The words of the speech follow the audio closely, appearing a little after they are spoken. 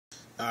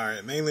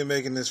Alright, mainly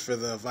making this for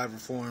the Viper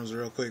forums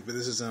real quick, but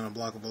this is an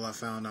unblockable I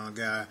found on a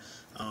guy.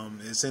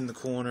 It's in the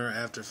corner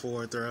after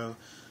forward throw.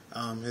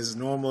 His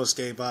normal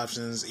escape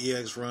options,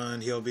 EX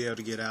run, he'll be able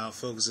to get out.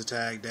 Focus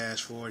attack,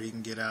 dash forward, he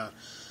can get out.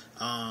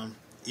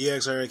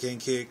 EX hurricane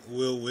kick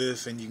will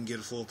whiff and you can get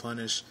a full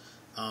punish.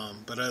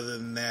 But other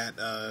than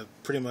that,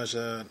 pretty much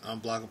an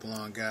unblockable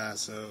on guy.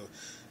 So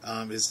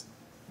it's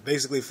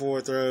basically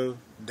forward throw,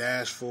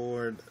 dash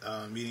forward,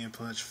 medium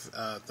punch,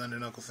 thunder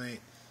knuckle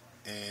feint,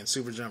 and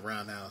super jump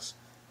roundhouse.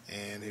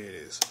 And here it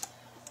is.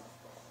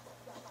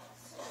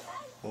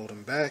 Hold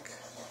him back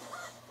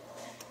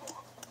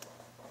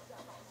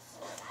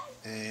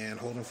and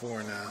hold him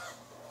forward now.